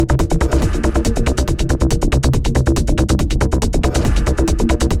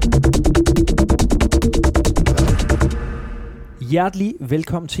Hjertelig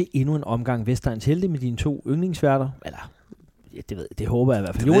velkommen til endnu en omgang Vestegns Helte med dine to yndlingsværter. Eller, ja, det håber jeg i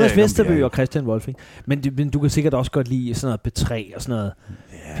hvert fald. Jonas Vesterbø og Christian Wolfing. Men du kan sikkert også godt lide sådan noget P3 og sådan noget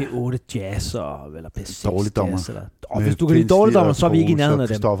P8 Jazz eller P6 Dårligdommer. Jazz. Og hvis du kan lide dårligdommer, så er vi ikke i nærheden af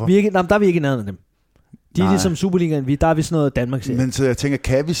dem. Der er vi ikke i nærheden af dem. De er ligesom Superligaen, der er vi sådan noget Danmark-serie. Men så jeg tænker,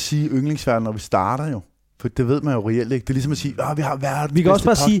 kan vi sige yndlingsværter, når vi starter jo? For det ved man jo reelt ikke. Det er ligesom at sige, vi har verdens vi kan også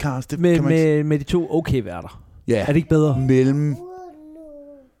bare podcast. sige med de to okay-værter. Ja. Er det ikke bedre? Mellem...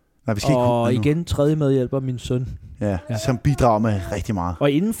 Nej, vi skal og ikke igen tredje medhjælper, min søn. Ja, som bidrager med rigtig meget.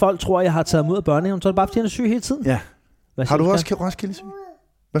 Og inden folk tror, jeg har taget ham ud af børnehaven, så er det bare, fordi han er syg hele tiden. Ja. Har du også Roskilde syg?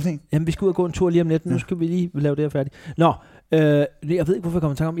 Hvad fint? Jamen, vi skal ud og gå en tur lige om lidt. Nu skal vi lige lave det her færdigt. Nå, jeg ved ikke, hvorfor jeg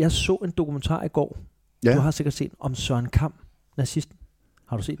kommer til at komme. Jeg så en dokumentar i går. Ja. Du har sikkert set om Søren Kam, nazisten.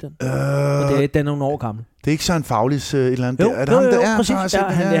 Har du set den? Den er nogle år gammel. Det er ikke Søren Faglis et eller andet. Jo, er det ham, der er? Præcis.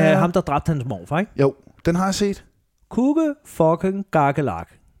 Han er ham, der dræbte hans morfar, ikke? Jo, den har jeg set. Kukke fucking gakkelak.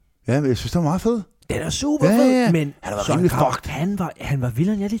 Ja, men jeg synes, det var meget fed. Den er super fed, ja. Men han var rimelig fucked. Han var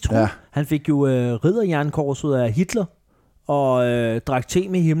vildere, end jeg lige troede. Ja. Han fik jo ridderjernkorset af Hitler, og drak te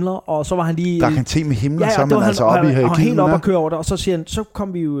med Himmler, og så var han lige... Drak han te med Himmler, så man altså oppe i og helt op og køre over det, og så siger han, så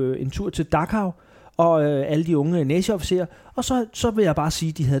kom vi jo en tur til Dachau, og alle de unge naziofficerer, og så vil jeg bare sige,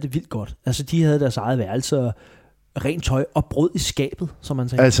 at de havde det vildt godt. Altså, de havde deres eget værelse, rent tøj og brød i skabet, som man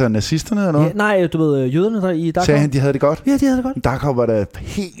sagde. Altså nazisterne eller noget? Ja, nej, du ved, jøderne der i Dachau. Sagde han, de havde det godt? Ja, de havde det godt. Dachau var da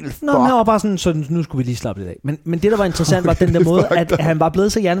helt fuck. Nå, han var bare sådan, nu skulle vi lige slappe lidt af. Men det, der var interessant, var den der måde, at han var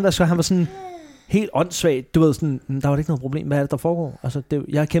blevet så hjernevasket, han var sådan helt åndssvagt. Du ved, sådan, der var ikke noget problem. Hvad er det, der foregår? Altså,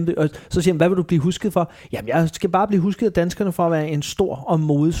 jeg har kæmpet. Og så siger han, hvad vil du blive husket for? Jamen, jeg skal bare blive husket af danskerne for at være en stor og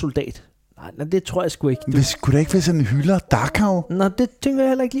modig soldat. Nej, det tror jeg sgu ikke. Skulle det ikke være sådan en hylder Dachau? Nå, det tænker jeg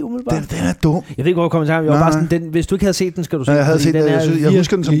heller ikke lige umiddelbart. Den er dum. Jeg ved ikke, hvor jeg kommer til ham. Jeg var bare sådan, hvis du ikke havde set den, skal du se den. Jeg havde set den. Jeg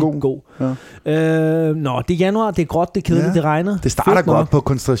husker den som god. Ja. Det er januar, det er gråt, det er kedeligt, det regner. Det starter godt på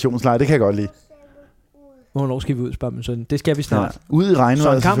koncentrationslejr, det kan jeg godt lide. Hvornår skal vi ud, spørger min søn? Det skal vi snart. Ja. Ud i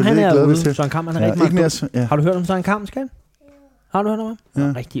regnvejret, Søren Kam, han er ude. Søren Kam, han er rigtig meget. Ja. Har du hørt om Søren Kam, skal? Har du hørt om ham?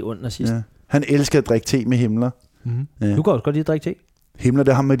 Ja. Rigtig ond nazist. Ja. Han elsker at drikke te med Himmler. Mm-hmm. Ja. Du kan også godt lide at drikke te. Himmler,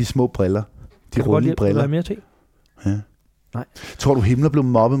 det er ham med de små briller. De runde briller. Mere te? Ja. Nej. Tror du, Himmler blev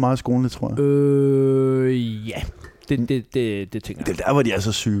mobbet meget i skolen, det tror jeg? Ja. Det tænker jeg. Det der var de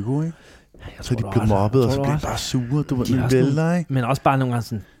altså psyko, ikke? Så de blev mobbet, og så blev de bare sure. Du var vælder, ikke? Men også bare nogle gange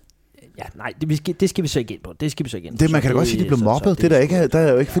sådan... Ja, nej, det skal vi så ikke ind på. Det skal vi så ikke ind på. Det, man kan da godt sige, at de blev mobbet. Det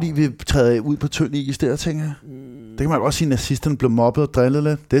er jo ikke, fordi vi træder ud på tynd is der, tænker jeg. Det kan man godt sige, at nazisterne blev mobbet og drillet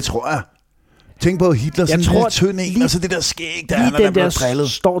lidt. Det tror jeg. Tænk på Hitler, sådan en lidt tynd en, og så det der skæg, der han er blevet drillet.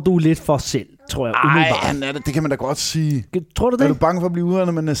 Står du lidt for selv, tror jeg. Nej, det kan man da godt sige. Tror du det? Er du bange for at blive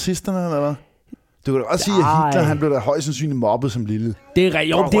uvenner med nazisterne, eller hvad? Du kan da også sige, at Hitler, han blev da højst sandsynligt mobbet som lille. Det er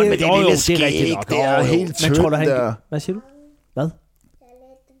rigtigt. Det er rigtigt nok. Det er helt tyndt der. Hvad siger du? Hvad?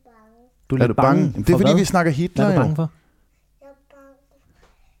 Er du bange? Det er fordi, vi snakker Hitler. Hvad er du bange for?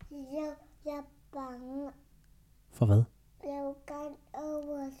 Jeg er bange. For hvad? Jeg vil gerne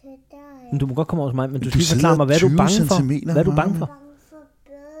over til dig. Men du må godt komme over til mig, men du skal lige forklare mig, hvad er du bange for? Hvad er du bange for?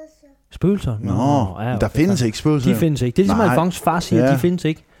 Spøgelser? Nå, ja, der findes ikke spøgelser. De findes ikke. Det er ligesom Alfons far siger, de findes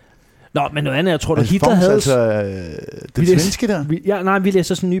ikke. Nå, men noget andet, jeg tror, at Hitler havde... Altså, det svenske der? Vi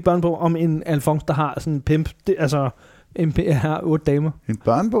læser sådan en ny børnebog om en Alfons, der har sådan en pimp. Altså, har 8 damer. En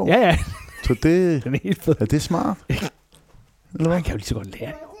børnebog? Ja. Så det... Den er helt fed. Er det smart? Eller hvad? Jeg kan jo lige så godt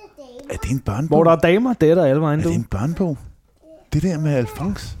lære. Er det en børnebog? Hvor der er damer, det er der alle vejen. Er det en børnebog? Det der med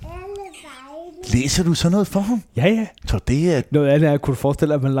Alfons? Læser du så noget for ham? Ja. Så det er... Noget andet er, kunne du forestille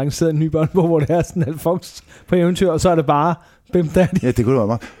dig, at man lancerede en ny børnebog, hvor det er sådan Alfons på eventyr, og så er det bare Bim Daddy. Ja, det kunne det være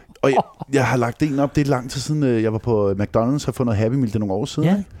meget. Og jeg har lagt en op, det er lang tid siden, jeg var på McDonald's og fundet Happy Meal, det nogle år siden.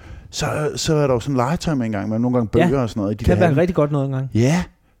 Ja. Så er der jo sådan legetøj med en gang, med nogle gange bøger og sådan noget. Det kan være rigtig godt noget en gang. Ja,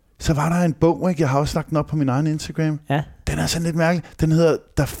 så var der en bog, ikke? Jeg har også lagt den op på min egen Instagram. Ja. Den er sådan lidt mærkelig. Den hedder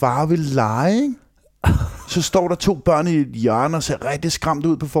Da far vil lege, ikke? Så står der 2 børn i et hjørne og ser rigtig skræmt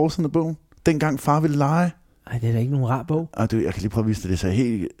ud på forsiden af bogen. Dengang far ville lege. Ej, det er da ikke nogen rar bog. Jeg kan lige prøve at vise det. Det ser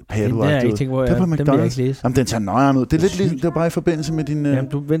helt pæreduagtigt ud. Det er jeg ikke tænkt, hvor den vil jeg ikke læse. Jamen, den tager nøjeren ud. Det er lidt ligesom, det er bare i forbindelse med din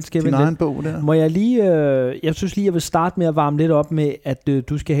egen bog der. Må jeg lige, jeg synes lige, jeg vil starte med at varme lidt op med, at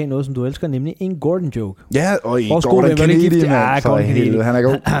du skal have noget, som du elsker, nemlig en Gordon-joke. Ja, og Gordon Kennedy, mand. For helvede, han er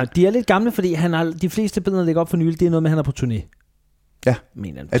god. De er lidt gamle, fordi de fleste billeder, der ligger op for nylig, det er noget med, han er på turné. Ja.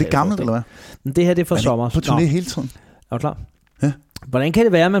 Er det gammelt, eller hvad? Men det her, det er fra sommer. På turné hele tiden. Er du klar? Ja. Hvordan kan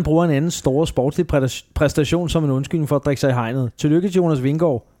det være, at man bruger en anden store sportslig præstation som en undskyldning for at drikke sig i hegnet? Tillykke til Jonas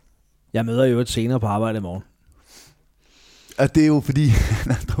Vingegaard. Jeg møder jo et senere på arbejde i morgen. Og det er jo fordi,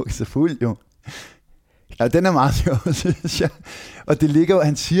 han har drukket sig fuld, jo. Ja, den er meget sjov, synes jeg. Og det ligger jo,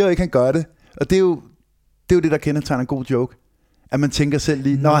 han siger jo ikke, han gør det. Og det er jo det, der kendetegner en god joke. at man tænker selv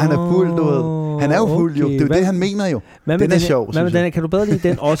lige, han er fuld, du ved. Han er jo fuld, jo. Det er jo det, han mener jo. Den er sjov, synes jeg. Kan du bedre lide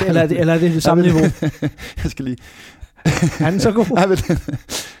den også, eller er det samme niveau? Jeg skal lige... Er den så god?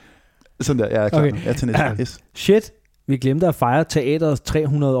 Sådan der, jeg er klar. Okay. Jeg er til næste gang. Yes. Shit, vi glemte at fejre teateret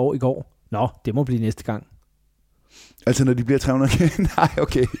 300 år i går. Nå, det må blive næste gang. Altså, når de bliver 300? Nej,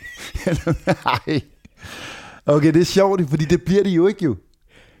 okay. Nej. Okay, det er sjovt, fordi det bliver de jo ikke, jo.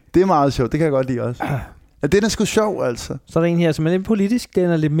 Det er meget sjovt, det kan jeg godt lide også. Ja, den er sgu sjov, altså. Så er der en her, som er lidt politisk, den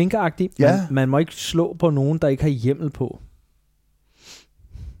er lidt minkeragtig. Ja. Man må ikke slå på nogen, der ikke har hjemmel på.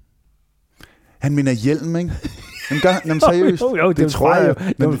 Han mener hjelm, ikke? Jamen seriøst. Jo, det tror jeg.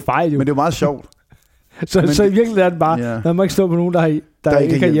 Det er fejl, jo. Men det er jo meget sjovt. Så i virkeligheden er det bare, man må ikke slå på nogen, der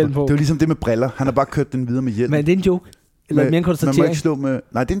ikke har hjelm på. Det er jo ligesom det med briller. Han har bare kørt den videre med hjelm. Men det er en joke. Eller mere en konstatering. Man må ikke slå med...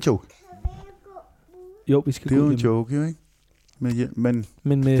 Nej, det er en joke. Jo, vi skal det er jo en joke, jo, ikke?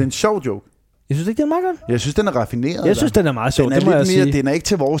 Men det er en sjov joke. Jeg synes ikke, det er meget godt. Jeg synes, den er raffineret. Jeg synes, den er meget sjov, det må jeg sige. Den er ikke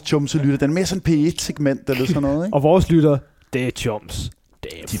til vores chumselytter. Den er mere sådan P1-segment eller sådan noget, ikke? Og vores lytter, det er chums.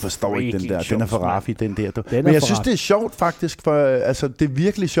 De forstår ikke den der. Den er for raffi, den der. Men jeg synes, det er sjovt faktisk. For, altså, det er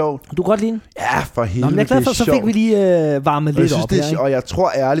virkelig sjovt. Du kan godt lide den? Ja, for helvede. Men jeg er glad for, så fik vi lige varmet lidt op her. Og jeg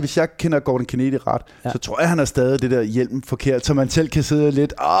tror ærligt, hvis jeg kender Gordon Kennedy ret, så tror jeg, han er stadig det der hjelm forkert, så man selv kan sidde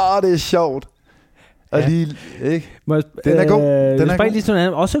lidt, det er sjovt. Og lige, ikke? Den er god. Den er god. Lige sådan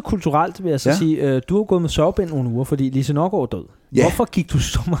andet. Også kulturelt, vil jeg så sige. Du har gået med sørgebind nogle uger, fordi Lise Nørgaard er død. Ja. Hvorfor gik du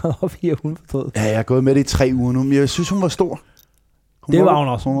så meget op i, at hun var død? Ja, jeg har gået med det i 3 uger nu, men jeg synes, hun var stor. Det var hun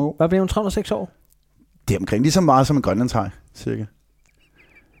også. Hvad blev hun, 306 år? Det er omkring lige så meget som en grønlandshaj, cirka.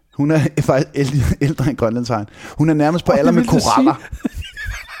 Hun er faktisk ældre end grønlandshaj. Hun er nærmest på alder med koraller.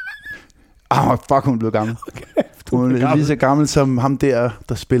 Fuck, hun blev gammel. Okay, hun er lige så gammel som ham der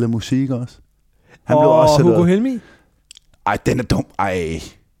spiller musik også. Han blev også Hugo Helmi? Ej, den er dum. Ej,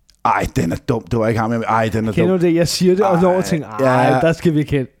 den er dum. Det var ikke ham. Ej, den er dum. Kender du det? Jeg siger det, og når tænker, der skal vi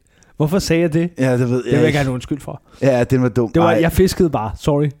kende. Hvorfor sagde jeg det? Ja, det ved jeg. Det vil jeg gerne undskyld for. Ja, den var dum. Det var, jeg fiskede bare,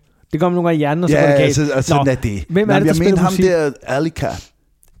 sorry. Det kom nogle gange i hjernen, og så var det galt. Ja, sådan er det. Hvem er det, der spiller musik? Jeg mente ham der, Alika.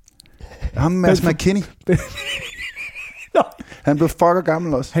 Ham Mads McKinney. Han blev fucker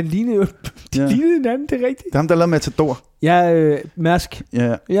gammel også. Han lignede jo hinanden, det er rigtigt. Det er ham, der lavede Matador. Ja, Mærsk.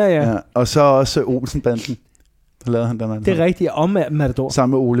 Ja. Og så også Olsen-banden. Der lavede han den anden. Det er rigtigt, om Matador.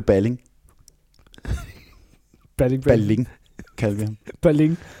 Sammen med Ole Balling. Balling. Kalder vi ham.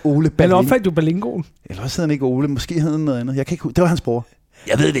 Balling. Ole Balling. Men opfandt du Ballingoen? Eller også hed han ikke Ole. Måske hed han noget andet. Jeg kan ikke. Det var hans bror.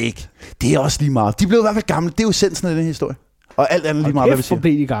 Jeg ved det ikke. Det er også lige meget. De blev i hvert fald gamle. Det er jo essensen af den historie. Og alt andet lige meget, hvad vi siger. Og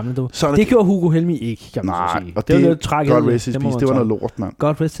blev de gamle, du. Det gjorde Hugo Helmi ikke, kan man så sige. Og det var noget tragisk. God rest his peace. Det var noget lort, mand.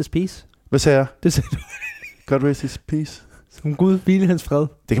 God rest his peace. Hvad sagde jeg? Det sagde du. God rest his peace. Som Gud hvile hans fred.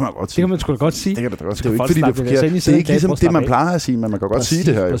 Det kan man godt sige. Det kan man sgu da godt sige. Det kan da godt sige. Det er jo ikke, fordi det er forkert. Det er ikke ligesom det, man plejer at sige, men man kan godt sige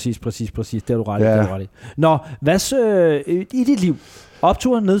det her. Præcis. Det er du ret i. Nå, hvad i dit liv?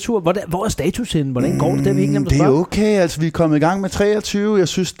 Optur, nedtur, hvor er status henne? Hvordan går det? Det er vi ikke nemt at spørge. Det er okay, altså vi er kommet i gang med 23. Jeg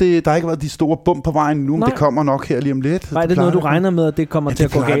synes, der har ikke været de store bump på vejen nu, men det kommer nok her lige om lidt. Nej, det er noget, du regner med, at det kommer til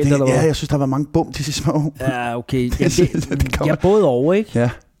at gå galt, eller hvad? Ja, jeg synes, der har været mange bump de sidste år. Ja, okay. Jeg både over, ikke? Ja.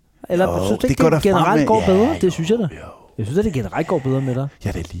 Eller synes du ikke, det generelt går bedre? Det synes jeg da. Jeg synes, at det generelt går bedre med dig.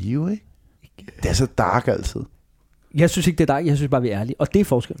 Ja, det er live, ikke? Det er så dark altid. Jeg synes ikke, det er dig. Jeg synes bare, vi er ærlige. Og det er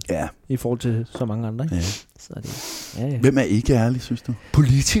forskel. Ja. I forhold til så mange andre, ikke? Ja. Så er det, ja. Hvem er ikke ærlig, synes du?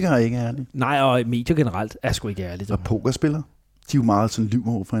 Politikere er ikke ærlige. Nej, og medier generelt er sgu ikke ærlige. Og pokerspillere, de er jo meget sådan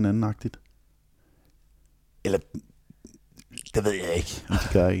lyver over for hinanden-agtigt. Eller, det ved jeg ikke, om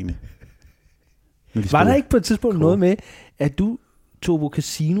de gør egentlig. Var der ikke på et tidspunkt noget med, at du tog på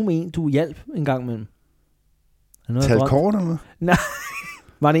casino med en, du hjalp en gang imellem? Talt kort eller hvad? Nej.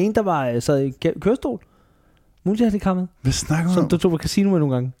 Var det en, der sad i kørestol? Multihandicappet? Hvad snakker du om? Som du tog på casino med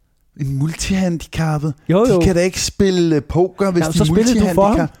nogle gange. En multihandicappet? Jo. De kan da ikke spille poker, hvis de er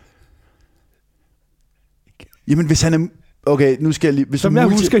multihandicappet. Jamen, hvis han er... Okay, nu skal jeg lige... Som jeg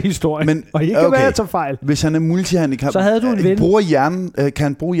husker historien. Og ikke kan være, jeg tager fejl. Hvis han er multihandicappet... Så havde du en ven. Kan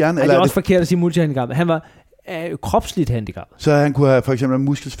han bruge hjernen? Det er også forkert at sige multihandicappet. Han var kropsligt handicappet. Så han kunne have for eksempel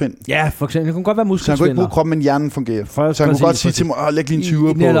muskelsvind. Ja, for eksempel. Han kunne godt være muskelsvind. Så han kunne ikke bruge kroppen, men hjernen fungerer. Så han kunne godt sige til mig, læg lige en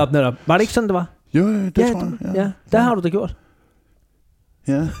 20'er på. Netop. Var det ikke sådan, det var? Jo, det tror jeg. Ja, der har du det gjort.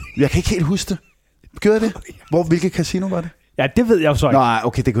 Ja. Jeg kan ikke helt huske det. Gjorde jeg det? Hvilket casino var det? Ja, det ved jeg jo så ikke. Nej,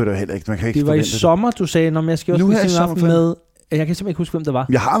 okay, det kunne du heller ikke. Man kan ikke det var i sommer, du sagde, når jeg skal også casino aften med... Jeg kan simpelthen ikke huske, hvem det var.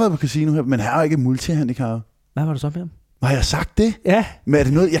 Jeg har været på casino her, men her er ikke multihandicap. Hvad var det så med ham? Har jeg sagt det? Ja. Men er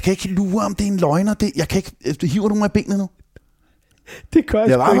det noget... Jeg kan ikke lure, om det er en løgner. Jeg kan ikke... Hiver du mig af benene nu? Det gør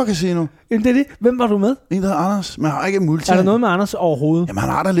jeg var på casino. Jamen, det er det. Hvem var du med? En, der hedder Anders. Men har ikke multi. Er der noget med Anders overhovedet? Jamen, han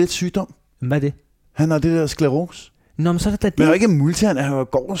har da lidt sygdom. Hvad er det? Han har det der sklerose. Nå, men så er det da det. Men han er ikke multi, han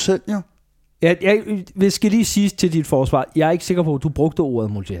går selv, jo. Jeg skal lige sige til dit forsvar, jeg er ikke sikker på, at du brugte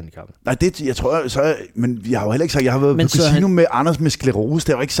ordet multihandicappet. Nej, jeg tror, så, men jeg har jo heller ikke sagt, jeg har været på casino med Anders med sklerose.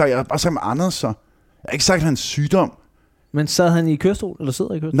 Det har jeg ikke sagt, jeg har bare sagt med Anders, så. Jeg har ikke sagt, at han er sygdom. Men sad han i kørestol, eller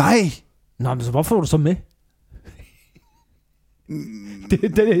sidder i kørestol? Nej. Nå, men så hvorfor var du så med?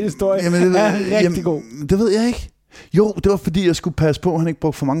 Den her historie er rigtig god. Det ved jeg ikke. Jo, det var fordi, jeg skulle passe på, at han ikke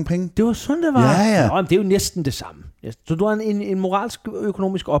brugte for mange penge. Det var sådan, det var. Ja. Nå, men det er jo næsten det samme. Så du er en moralsk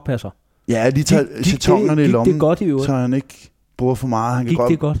økonomisk oppasser. Ja, de tager jetongerne i lommen, det godt i øvrigt? Så han ikke bruger for meget. Han gik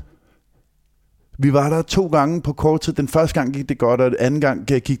det godt? Vi var der 2 gange på kort tid. Den første gang gik det godt, og den anden gang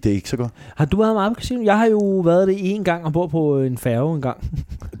gik det ikke så godt. Har du været meget på casino? Jeg har jo været det 1 gang og bor på en færge en gang.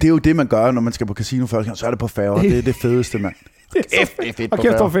 Det er jo det, man gør, når man skal på casino første gang. Så er det på færge. Det er det fedeste, mand. Det er fedt på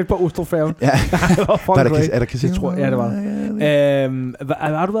færgen. Og fedt på Ostrofærgen. Ja. Er der casino? Det tror jeg, det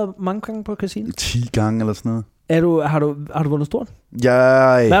var. Har du været mange gange på casino? 10 gange eller sådan noget. Har du vundet stort?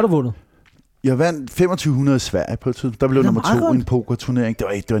 Hvad har du vundet? Jeg vandt 2500 i Sverige på et tidspunkt. Der blev nummer 2 i en pokerturnering. Det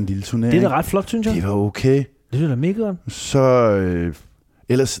var en lille turnering. Det er da ret flot, synes jeg. Det var okay. Det synes jeg mega godt. Så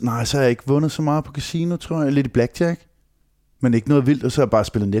så har jeg ikke vundet så meget på casino, tror jeg. Lidt i blackjack. Men ikke noget vildt, og så har jeg bare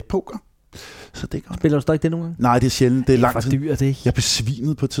spillet netpoker. Så det er godt. Spiller du stadig det nogle gange? Nej, det er sjældent. Det er lang tid. Dyrt, ikke? Jeg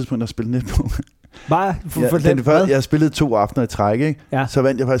besvimede på et tidspunkt at spille netpoker. Bare jeg har spillet 2 aftener i træk, ikke? Ja. Så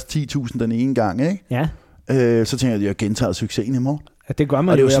vandt jeg faktisk 10.000 den ene gang, ikke? Ja. Så tænkte jeg, at jeg gentager succesen i morgen. Ja, det gør man.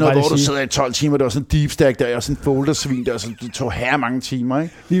 Og det er jo sådan noget, hvor du sidder i 12 timer, der var sådan en deep stack der, og sådan en foldersvin der, så det tog her mange timer,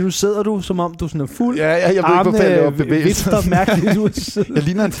 ikke? Lige nu sidder du, som om du sådan er fuld. Ja, jeg ved ikke, hvorfor jeg laver bevægelser. Armene mærkeligt. Jeg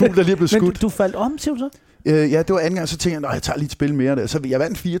ligner en fugl, der lige er blevet skudt. Men du faldt om, siger du så? Ja, det var anden gang, så tænkte jeg, jeg tager lige et spil mere der. Så jeg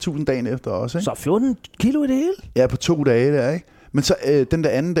vandt 4.000 dagen efter også, ikke? Så 14 kilo i det hele? Ja, på 2 dage der, ikke? Men så den der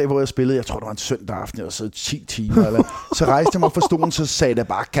anden dag, hvor jeg spillede, jeg tror, det var en søndag aften, jeg havde siddet 10 timer, eller, så rejste jeg mig fra stolen, så sagde det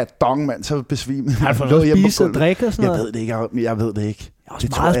bare kadong, mand, så besvimede. Har du fået noget spise og drikke og sådan noget? Jeg ved det ikke. Jeg har også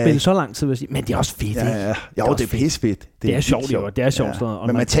meget at spille så lang tid, vil jeg sige. Men det er også fedt, ikke? Ja. Jo, det er pissefedt. Det er sjovt, jo. Det er sjovt. Ja.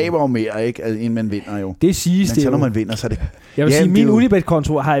 Men man taber jo mere, ikke, end man vinder jo. Det siges det jo. Men så når man vinder, så er det... Jeg vil sige, min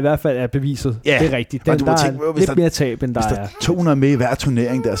Unibet-konto har i hvert fald beviset. Ja. Det er rigtigt. Der er lidt mere tab, end der er. Hvis der 200 med i hver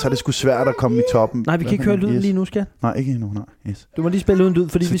turnering der, så er det sgu svært at komme i toppen. Nej, vi kan ikke høre lyden lige nu, skal. Nej, ikke endnu, nej. Yes. Du må lige spille uden lyd,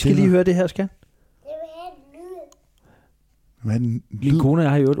 fordi vi skal lige høre det her, skal. Min kone og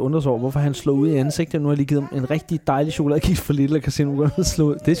jeg har jo undret over, hvorfor han slår ud i ansigtet. Nu har jeg lige givet ham en rigtig dejlig chokoladekiks for Lidl, og kan se nu slå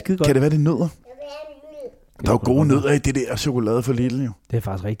ud. Det er skide godt. Kan det være, det nødder? Der er jo gode nødder i det der chokolade for Lidl, jo. Det er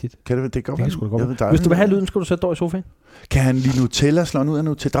faktisk rigtigt. Kan det godt være? Hvis du vil have lyden, skal du sætte dig i sofaen. Kan han lige Nutella slå ud af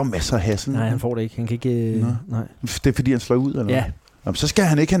Nutella? Der er masser af hassel. Nej, han får det ikke. Han kan ikke... Nej. Det er fordi, han slår ud, eller ja. Jamen, så skal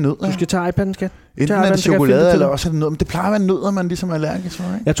han ikke have nødder. Du skal tage iPad'en, skat. Enten er det chokolade, eller også er det nødder. Men det plejer at være nødder, man ligesom er allergisk for,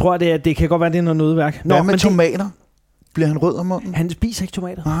 ikke? Jeg tror, det kan godt være, det er noget nødværk. Hvad med tomater? Bliver han rød om munden? Han spiser ikke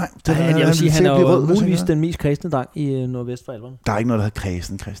tomater. Nej. Jeg vil sige, han er jo muligvis den mest kredsende dreng i Nordvest for Alverne. Der er ikke noget, der hedder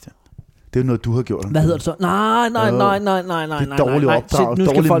kredsen, Christian. Det er jo noget, du har gjort. Hvad hedder det så? Nej. Det er dårlig opdrag,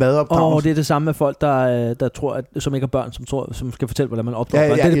 dårlig madopdrag. Det er det samme med folk, der tror, at, som ikke er børn, som skal fortælle, hvordan man opdrager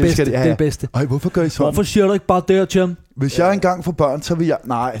børn. Det er det bedste. Det er det bedste. Ej, hvorfor gør I sådan? Hvorfor siger du ikke bare det, Tim? Hvis jeg engang får børn, så vil jeg...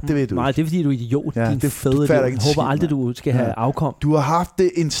 Nej, det ved du Nej, det er fordi, du er idiot. Ja, din fede idiot. Jeg håber aldrig, du skal have afkom. Du har haft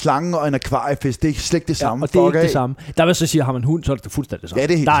en slange og en akvariefisk. Det er slet ikke det samme. Og det er ikke det samme. Der vil så sige, har man hund, så er det fuldstændig det samme. Ja,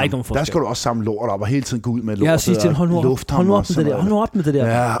 det er helt der er ikke nogen forskel. Der skal du også samle lort op og hele tiden gå ud med lort. Jeg har sidst til, hold nu op med det der. Hold nu op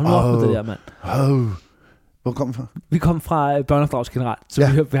med det der, mand. Hvor kom vi fra? Vi kom fra børneopdrags generelt, så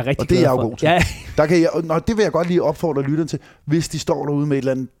vi vil være rigtig glade for. Og det er jeg jo god til. Ja. Det vil jeg godt lige opfordre lytterne til, hvis de står derude med et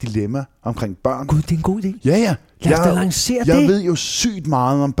eller andet dilemma omkring børn. Gud, det er en god idé. Ja. Lad os da lancere det. Jeg ved jo sygt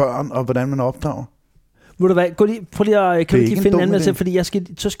meget om børn, og hvordan man opdrager. Må du prøv lige at finde en anmeldelse, fordi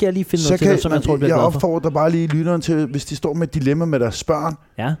så skal jeg lige finde noget til dig, som jeg tror, du bliver glad for. Jeg opfordrer bare lige lytterne til, hvis de står med et dilemma med deres børn,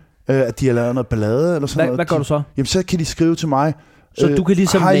 at de har lavet noget ballade eller sådan noget. Hvad gør du så? Jamen, så kan de skrive til mig. Så du kan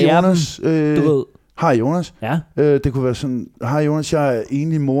ligesom lære dem, du ved. Hej Jonas. Ja. Det kunne være sådan, hej Jonas, jeg er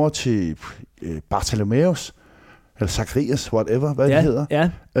egentlig mor til Bartholomeus, eller Zacharias, whatever, hvad det hedder. Ja,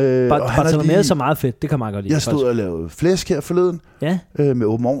 Bartholomeus er meget fedt, det kan man godt lide. Jeg stod og lavede flæsk her forleden, med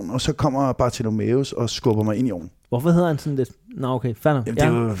åben ovn, og så kommer Bartholomeus og skubber mig ind i ovnen. Hvorfor hedder han sådan lidt? Nå, okay, fanden. Jamen, det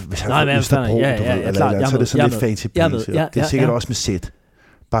er jo, hvis han får Østerbro, så er det sådan lidt fancy pants. Det er sikkert også med sæt.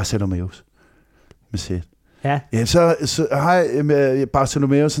 Bartholomeus. Med sæt. Ja, så hej med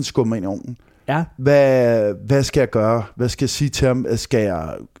Bartholomeus, han skubber mig ind i ovnen. Ja. Hvad skal jeg gøre? Hvad skal jeg sige til ham?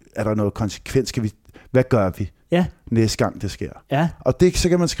 Er der noget konsekvens? Hvad gør vi næste gang, det sker? Ja. Og så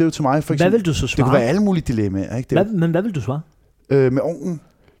kan man skrive til mig, for eksempel. Hvad vil du så svare? Det kunne være alle mulige dilemmaer. Ikke? Men hvad vil du svare? Med ovnen.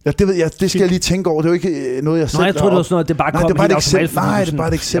 Ja, det ved jeg. Det skal jeg lige tænke over. Det er jo ikke noget, jeg selv... Nej, jeg tror, det var sådan noget, det bare kom helt automatisk. Nej, det er bare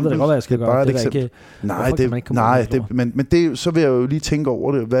et eksempel. Jeg ved da godt, hvad jeg skal gøre. Men så vil jeg jo lige tænke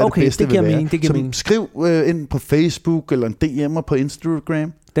over det. Hvad er det bedste vil være? Så skriv ind på Facebook, eller en DM'er på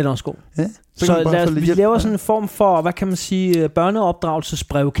Instagram. Den er også god. Ja. Så vi laver sådan en form for, hvad kan man sige,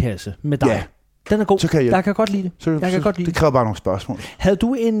 børneopdragelsesbrevkasse med dig. Ja. Den er god. Jeg kan godt lide det. Det kræver bare nogle spørgsmål. Havde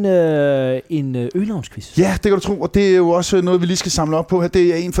du en øgenavnsquiz? Ja, det kan du tro, og det er jo også noget, vi lige skal samle op på her.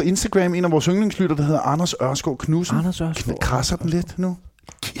 Det er en fra Instagram, en af vores yndlingslytter, der hedder Anders Ørskov Knudsen. Anders Ørskov. Krasser den lidt nu?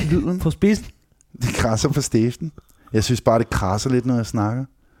 Lyden. På spidsen? Det krasser på stiften. Jeg synes bare, det krasser lidt, når jeg snakker.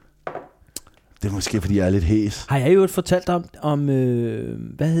 Det er måske, fordi jeg er lidt hæs. Har jeg jo fortalt om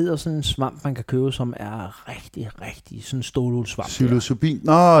hvad hedder sådan en svamp, man kan købe, som er rigtig sådan en ståluldsvamp? Psilocybin?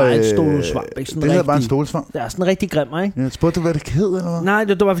 Nej, en ståluldsvamp. Det hedder bare en stålsvamp. Det er sådan rigtig grim, ikke? Ja, spurgte du, hvad det hed, eller hvad? Nej,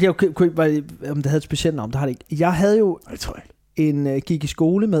 det var, fordi jeg kunne ikke, om det havde et specielt navn. Det har det ikke. Jeg havde jo gik i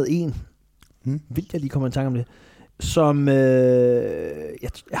skole med en, vildt jeg lige kommer i tanke om det, som jeg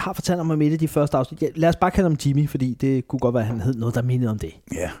har fortalt om et af de første afsnit. Lad os bare kalde ham Jimmy, fordi det kunne godt være, at han hed noget, der mindede om det.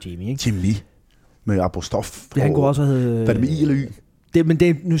 Ja, Jimmy, ikke? Jimmy. Med apostrof. Det han kunne også have... Var det med I eller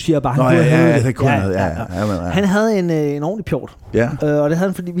Y? Nu siger jeg bare, han havde en ordentlig pjort. Ja. Og det havde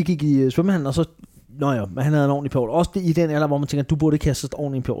han, fordi vi gik i svømmehallen, og så... men han havde en ordentlig pjort. Også i den alder, hvor man tænker, du burde ikke have så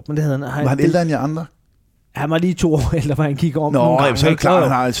ordentlig en pjort. Men det havde han. Var han ældre end jer andre? Han var lige 2 år ældre, hvor han gik om. Så er det klart,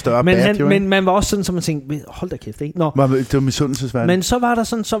 han har et større bad, men man var også sådan, som man tænkte, hold da kæft, ikke? Det var misundelsesværdigt. Men så var der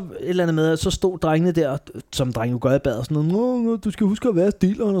sådan et eller andet med, så stod drengene der, som drenge jo gør i bad, og sådan noget, du skal huske at være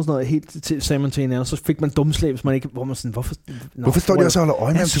dealeren og sådan noget, helt til, sagde man til hinanden, og så fik man dumslæb, hvis man ikke, hvor man sådan, hvorfor står de også og holder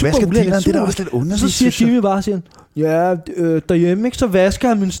øje med, du vasker dealeren, det er også lidt underligt. Så siger Jimmy bare, siger han, derhjemme, ikke, så vasker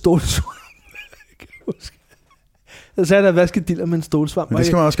han min stålsvamp. Så sagde han, vasket diller med en stålsvamp. Men det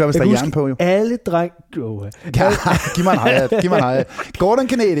skal man også gøre, hvis der er jern på, jo. Alle drenge... Giv mig en hejat. Gordon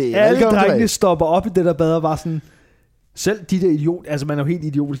Kennedy. Alle drengene stopper op i det der bad og bare sådan... Selv de der idiot... Altså, man er jo helt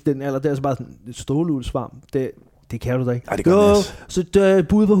idiotisk den alder. Det er så bare sådan... Ståluldsvamp. Det kan du da ikke. Ej, det gør det. Så der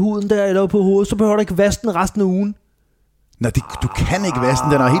bud på huden der, eller på hovedet, så behøver du ikke vaske den resten af ugen. Nej, du kan ikke vaske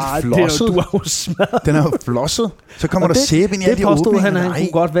den. Den er helt flosset. Du er jo smadret. Den er jo flosset. Så kommer der sæbe ind i alle de åbninger. Det påstod han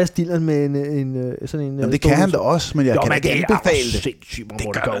kunne godt vaske dilleren med sådan en... Jamen, det kan han da også, men jeg kan ikke anbefale det.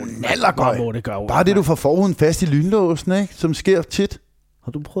 Det gør jo nallergøj. Bare det, du får forhuden fast i lynlåsen, ikke? Som sker tit.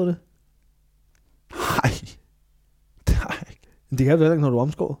 Har du prøvet det? Nej. Det kan du heller ikke, når du er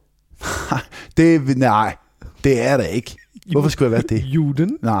omskåret. Nej, det er der ikke. Hvorfor skulle jeg være det?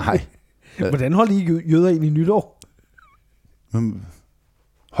 Juden? Nej. Hvordan holder I jøder ind i nytår? Men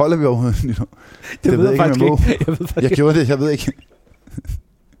holder vi overhovedet nytår? Det ved jeg faktisk ikke. Jeg gjorde det, jeg ved ikke.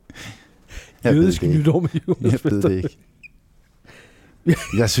 Jødisk nytår med Jonas. Jeg ved det ikke.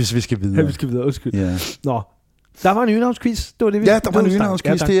 Jeg synes, vi skal videre. Ja, vi skal videre. Undskyld. Ja. Nå, der var en øgenavnsquiz. Det var det, vi der var en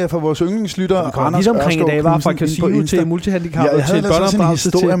øgenavnsquiz. Det er for vores yndlingslytter. Anders Ørskov i dag var fra casino til multihandicap og til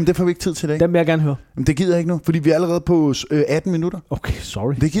børneopdragelse til... Men det får vi ikke tid til i dag. Den vil jeg gerne høre. Men det gider jeg ikke nu, fordi vi er allerede på 18 minutter. Okay,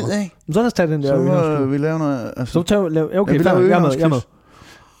 sorry. Det gider jeg ikke. Så lad os tage den der øgenavnsquiz. Så vi laver noget... Altså, så tager okay, jeg er med.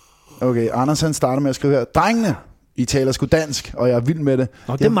 Okay, Anders han starter med at skrive her. Drengene, I taler sgu dansk, og jeg er vild med det.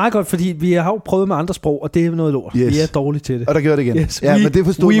 Og det er meget godt, fordi vi har jo prøvet med andre sprog, og det er noget lort. Yes. Vi er dårlige til det. Og der gør det igen. Yes. Ja, men det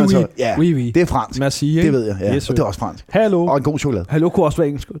forstod man så. Ja, det er fransk. Merci, det ved jeg. Ja. Yes, og det er også fransk. Hallo. Og en god chokolade. Hallo kunne også være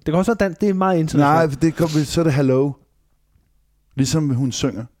engelsk. Det kan også være dansk. Det er meget internationalt. Nej, så er det hello. Ligesom hun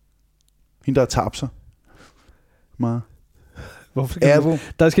synger. Hende, der tabt sig. Meget. Hvorfor skal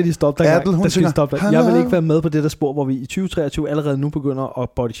der skal de stoppe der. Adel, hun synger, stoppe der. Jeg vil ikke være med på det der spor, hvor vi i 2023 allerede nu begynder at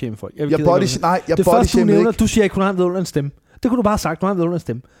bodyshaming folk. Jeg første du nævner, du siger ikke, hun har en vidunderlig stemme. Det kunne du bare have sagt, hun har en vidunderlig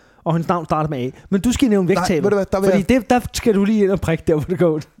stemme. Og hendes navn starter med A. Men du skal nævne vægttabet. Fordi der skal du lige ind og prikke der, hvor det går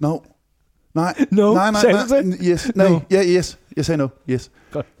ud. No. Nej. Yes. Nej. Yes. Jeg sagde no. Yes.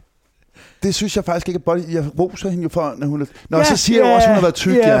 Godt. Det synes jeg faktisk ikke er body. Jeg roser hende jo for, når hun er... Nå, så siger jeg også, hun har været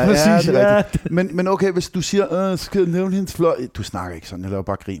tyk. Ja, præcis. Det er rigtigt. Men okay, hvis du siger, skal jeg nævne hendes flot... Du snakker ikke sådan, jeg laver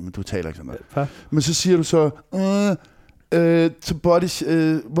bare grin, men du taler ikke sådan noget. Men så siger du så,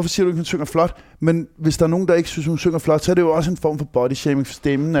 hvorfor siger du ikke, hun synger flot? Men hvis der er nogen, der ikke synes, hun synger flot, så er det jo også en form for body shaming, for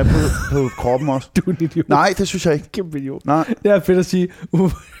stemmen er på kroppen også. Du er en idiot. Nej, det synes jeg ikke. Kæmpe idiot. Nej. Det er fedt at sige,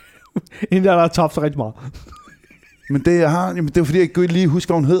 hende der har tabt sig rigtig meget. Men det jeg har, det er fordi, jeg ikke lige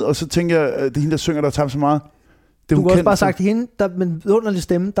husker, hvad hun hed, og så tænker jeg, det er hende, der synger, der har tabt så meget. Det, du kan også bare sagt hende, der med en underlig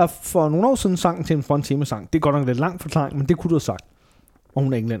stemme, der for nogle år siden sang til en fronttemesang. Det er godt nok lidt lang forklaring, men det kunne du have sagt. Og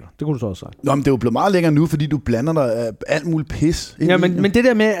hun er englænder. Det kunne du så også sagt. Nå, men det er jo blevet meget længere nu, fordi du blander dig af alt muligt pis. Ja, men det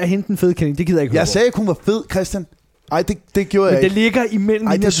der med at hente en fed kending, det gider jeg ikke høre. Jeg sagde ikke, hun var fed, Christian. Ej, det gjorde jeg ikke. Men det ligger imellem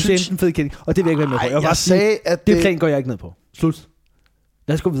linjer, at du siger en fed kending, og det vil jeg ikke være med på. Jeg sagde, at det plan går jeg ikke ned på. Slut.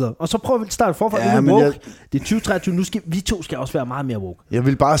 Lad os gå videre. Og så prøver vi at starte forfra. Ja, det er 2023. Nu skal vi to også være meget mere woke. Jeg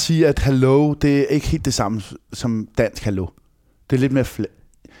vil bare sige, at hello, det er ikke helt det samme som dansk hello. Det er lidt mere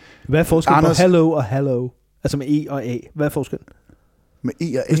Hvad er forskellen på hello og hello? Altså med E og A. Hvad er forskellen? Med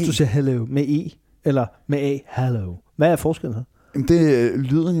E og A? Hvis du siger hello med E, eller med A, hello. Hvad er forskellen her? Jamen, det er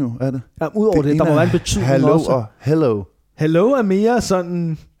lyden jo, er det? Ja, udover det, der må være en betydning hello også. og hello. Hello er mere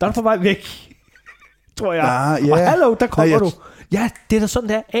sådan, der er du på vej væk, tror jeg. Ja. Og hello, der kommer du. Ja, det er da sådan,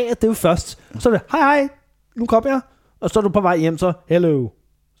 der. A, det er jo først. Så er det, hej, nu kommer jeg. Og så er du på vej hjem, så hello.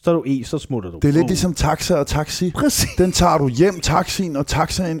 Så er du så smutter du. Det er lidt ligesom taxa og taxi. Præcis. Den tager du hjem, taxien, og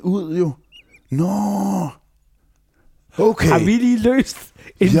taxaen ud jo. Nå. Okay. Har vi lige løst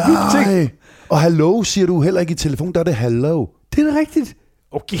en vild ting? Og hello siger du heller ikke i telefon, der er det hello. Det er da rigtigt.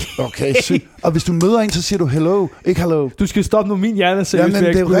 Okay, sygt. Og hvis du møder en, så siger du hello, ikke hello. Du skal stoppe nu, min hjerne seriøst.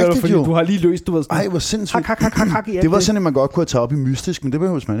 Jamen, det er rigtigt fordi jo. du har lige løst, du ved sådan. Ej, hvor sindssygt. Hak, ja, det var sådan, at man godt kunne tage op i mystisk, men det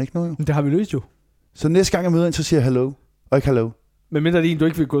behøver man ikke nu jo. Det har vi løst jo. Så næste gang jeg møder en, så siger jeg hello, og ikke hello. Men mindre det er en, du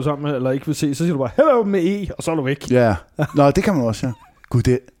ikke vil gå sammen med, eller ikke vil se, så siger du bare hello med E, og så er du væk. Ja. Nå, det kan man også, ja. Gud,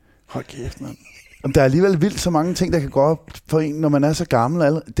 det... Hold kæft, mand. Jamen, der er alligevel vildt så mange ting, der kan gå op for en, når man er så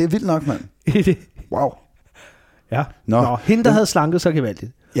gammel. Det er vildt nok, mand. Wow. Ja. Nå, hende, der havde slanket så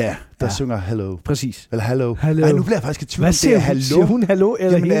gevaldigt. Ja, der synger hello. Præcis. Eller hello. Hello. Ej, nu bliver jeg faktisk i tvivl. Hvad siger hun? Siger hun hello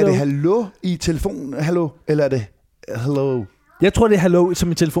eller Jamen, hello? er det hello i telefonen? Hello? Eller er det hello? Jeg tror, det er hello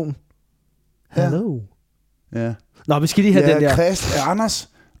som i telefonen. Hello. Ja. Nå, vi skal lige have den der.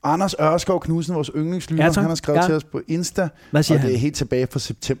 Anders Ørskov Knudsen, vores yndlingslytter, han har skrevet til os på Insta. Hvad siger han? Det er helt tilbage fra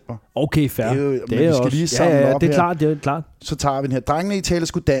september. Okay, fair. Det er vi skal lige samle op det er her. klart, det er klart. Så tager vi den her. Drengene i taler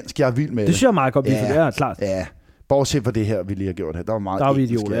sgu dansk, jeg er vild med det. Det synes jeg er meget godt, det er klart. Ja, bortset fra det her, vi lige har gjort her. Der var meget. Der var vi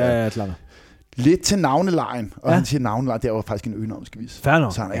idioter, ja, klart. Lidt til navnelejen, og han siger navnelejen, det var faktisk en øgenomskevis. Fair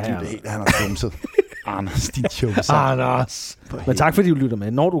nok. Så han har ikke lyttet helt, han har dumset. Anders, din chumser. Anders. Men tak fordi du lytter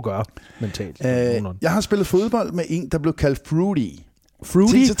med, når du gør mentalt. Jeg har spillet fodbold med en, der blev kaldt Fruity.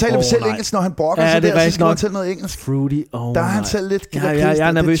 Fruity? Så taler vi selv engelsk, når han brokker sig der, så skal han til noget engelsk. Fruity, der er han selv lidt jeg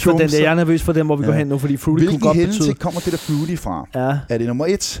er nervøs for den der. Jeg er nervøs for den, hvor vi går hen nu, fordi Fruity kunne godt betyde. Hvilken hændelse kommer det der Fruity fra? Ja. Er det nummer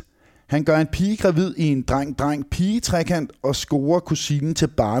 1? Han gør en pige gravid i en dreng-pige-trekant og scorer kusinen til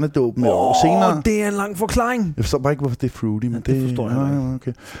barnedåben et år senere. Det er en lang forklaring. Jeg forstår bare ikke, hvorfor det er Fruity, men det forstår jeg ikke.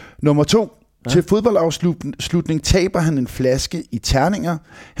 Okay. Nummer 2. Til fodboldafslutning taber han en flaske i terninger.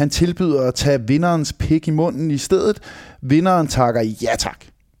 Han tilbyder at tage vinderens pik i munden i stedet. Vinderen takker ja tak.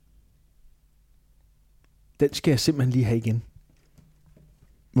 Den skal jeg simpelthen lige have igen.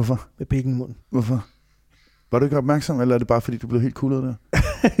 Hvorfor? Med pikken i munden. Hvorfor? Var du ikke opmærksom, eller er det bare fordi, du blev helt kullet der?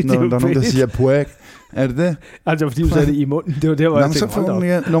 Når der er nogen, der siger puæk. Er det det? Altså, det var fordi, du sagde det i munden. Det var der, hvor jeg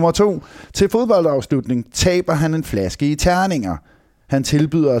tænkte, Nummer 2. Til fodboldafslutning taber han en flaske i terninger. Han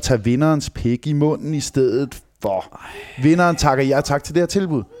tilbyder at tage vinderens pik i munden i stedet for. Vinderen takker ja tak til det her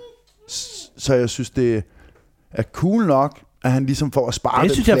tilbud. Så jeg synes, det er cool nok, at han ligesom får at spare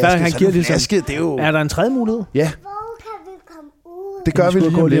den flaske. Han giver ligesom. Flaske, det er jo... Er der en tredje mulighed? Ja. Hvor kan vi komme ud? Det gør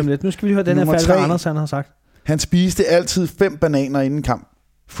vi lige om lidt. Nu skal vi høre den her falde, Anders han har sagt. Han spiste altid 5 bananer inden kamp.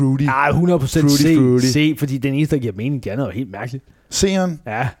 Fruity. Nej, 100% Fruity. C, fordi den eneste, der giver mening, det andet er jo helt mærkeligt. Seeren?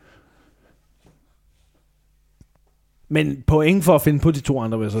 Ja. Men point for at finde på de to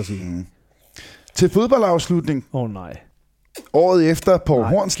andre, vil jeg så sige. Til fodboldafslutning. Nej. Året efter på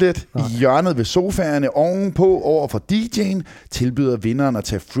Hornslet, i hjørnet ved sofaerne ovenpå over for DJ'en, tilbyder vinderen at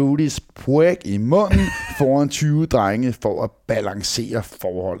tage Fruities puæk i munden foran 20 drenge for at balancere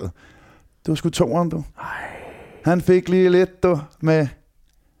forholdet. Det var sgu toeren, du. Han fik lige lidt, du, med...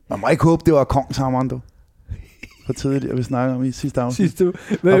 Man må ikke håbe, det var kongshammeren, du. For tidligere, vi snakkede om i sidste afsnit. Og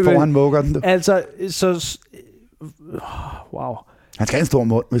foran mugger den, du. Altså, så... Wow. Han skal have en stor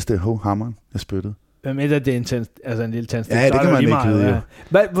mund, hvis det er hammeren, jeg spyttede. Hvad med det er en lille tandstik? Ja, det kan man ikke vide,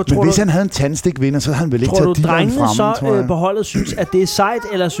 ja. Men hvis han havde en tandstik vinder, så havde han vel ikke taget dyrene fremme, tror jeg. På holdet synes, at det er sejt,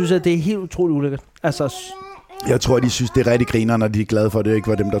 eller synes, at det er helt utroligt ulækkert? Altså... Jeg tror, de synes, det er rigtig griner, når de er glade for, at det ikke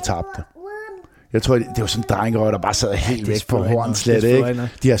var dem, der tabte. Jeg tror, det var sådan en drengerøg, der bare sad helt væk på Hornslet, ikke?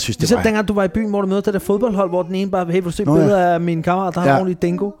 De har synes, det var... dengang du var i byen, hvor du mødte det der fodboldhold, hvor den ene bare helt pludselig billeder af min kammerat, der har en ordentlig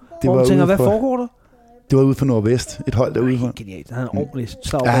dingo. Hvor man tænker, hvad foregår der? Det var ude for Nordvest, et hold derude for. Genialt, han havde en ordentlig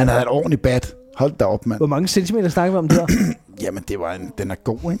slag. Ja, han havde et ordentligt bat. Hold da op, mand. Hvor mange centimeter snakker vi om det her? Jamen, den er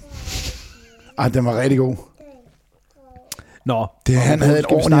god, ikke? Den var rigtig god. Nå. Han havde et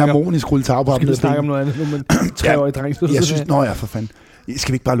ordentligt harmonisk rulletag på ham. Skal vi snakke om noget andet nu, men 3-årige dreng. Jeg synes, for fanden.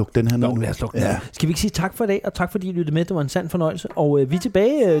 Skal vi ikke bare lukke den her nu? Lad os lukke den. Skal vi ikke sige tak for i dag, og tak fordi I lyttede med. Det var en sand fornøjelse, og vi er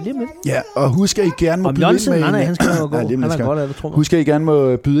tilbage lige med. Ja, og husk, at I gerne må byde ind med... Nej, han skal jo gå. Han er godt af det, tror jeg. Husk, at I gerne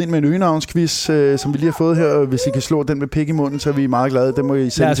må byde ind med en øgenavnsquiz, som vi lige har fået her. Hvis I kan slå den med pik i munden, så er vi meget glade. Det må I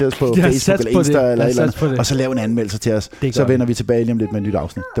sende til os på Facebook eller Insta eller et eller andet. Og så lave en anmeldelse til os. Så vender vi tilbage lige om lidt med et nyt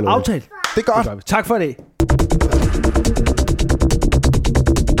afsnit. Aftalt. Det er godt. Tak for i dag.